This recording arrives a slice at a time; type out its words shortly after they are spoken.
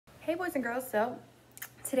Hey boys and girls, so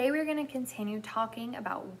today we're going to continue talking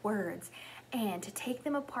about words and to take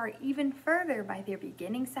them apart even further by their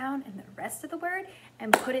beginning sound and the rest of the word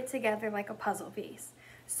and put it together like a puzzle piece.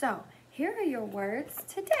 So here are your words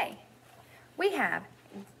today. We have,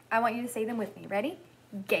 I want you to say them with me, ready?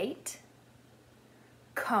 Gate,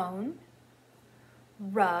 cone,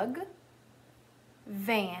 rug,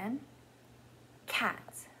 van,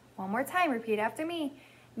 cat. One more time, repeat after me.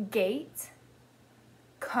 Gate,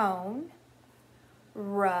 cone,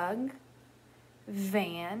 rug,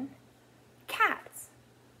 van, cat.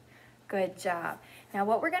 Good job. Now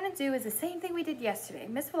what we're going to do is the same thing we did yesterday.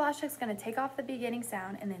 Miss Velashek's going to take off the beginning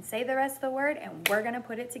sound and then say the rest of the word, and we're going to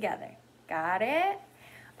put it together. Got it?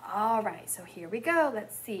 All right, so here we go.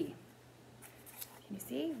 Let's see. Can you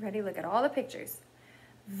see? Ready? Look at all the pictures.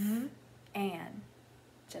 V, and.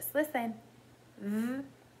 Just listen. V,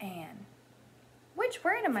 and. Which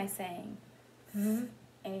word am I saying? V,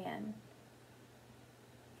 and.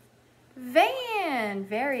 Van.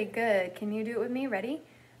 Very good. Can you do it with me? Ready?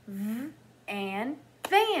 V, and,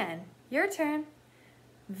 van. Your turn.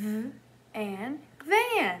 V, and,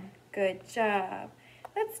 van. Good job.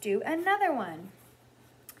 Let's do another one.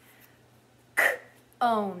 K,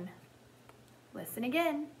 own. Listen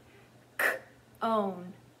again. K,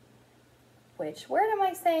 own. Which word am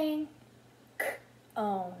I saying? K,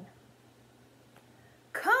 own.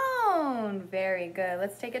 Cone. Very good.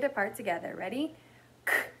 Let's take it apart together. Ready?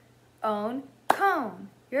 K, own, cone.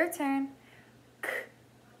 Your turn. K,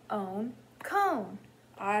 own, cone.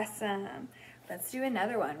 Awesome. Let's do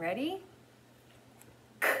another one. Ready?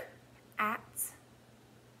 K, at.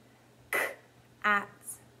 K, at.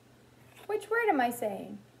 Which word am I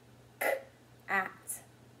saying? K, at.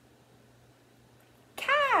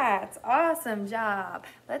 Cat. Awesome job.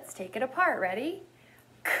 Let's take it apart. Ready?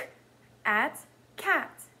 K, at,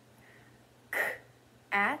 cat. K,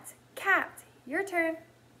 at, cat. Your turn.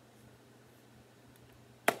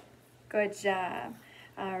 Good job.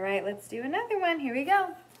 All right, let's do another one. Here we go.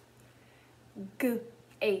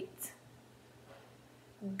 G8.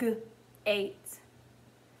 G8.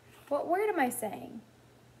 What word am I saying?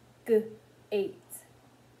 G8.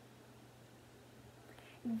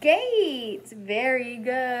 Gate. Very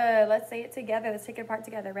good. Let's say it together. Let's take it apart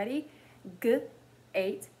together. Ready?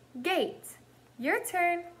 G8. Gate. Your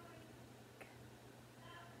turn.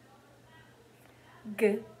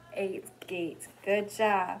 G8. Gate. Good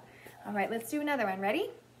job. All right, let's do another one. Ready?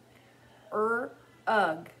 Ugh.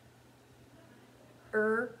 Ugh.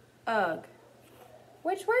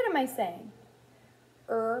 Which word am I saying?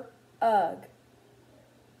 Ugh.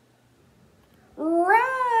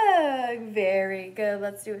 Rug. Very good.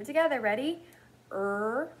 Let's do it together. Ready?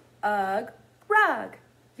 Ugh. Rug.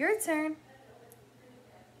 Your turn.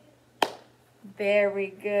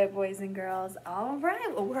 Very good, boys and girls. All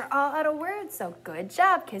right. Well, we're all out of words, so good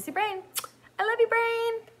job. Kiss your brain. I love you, brain.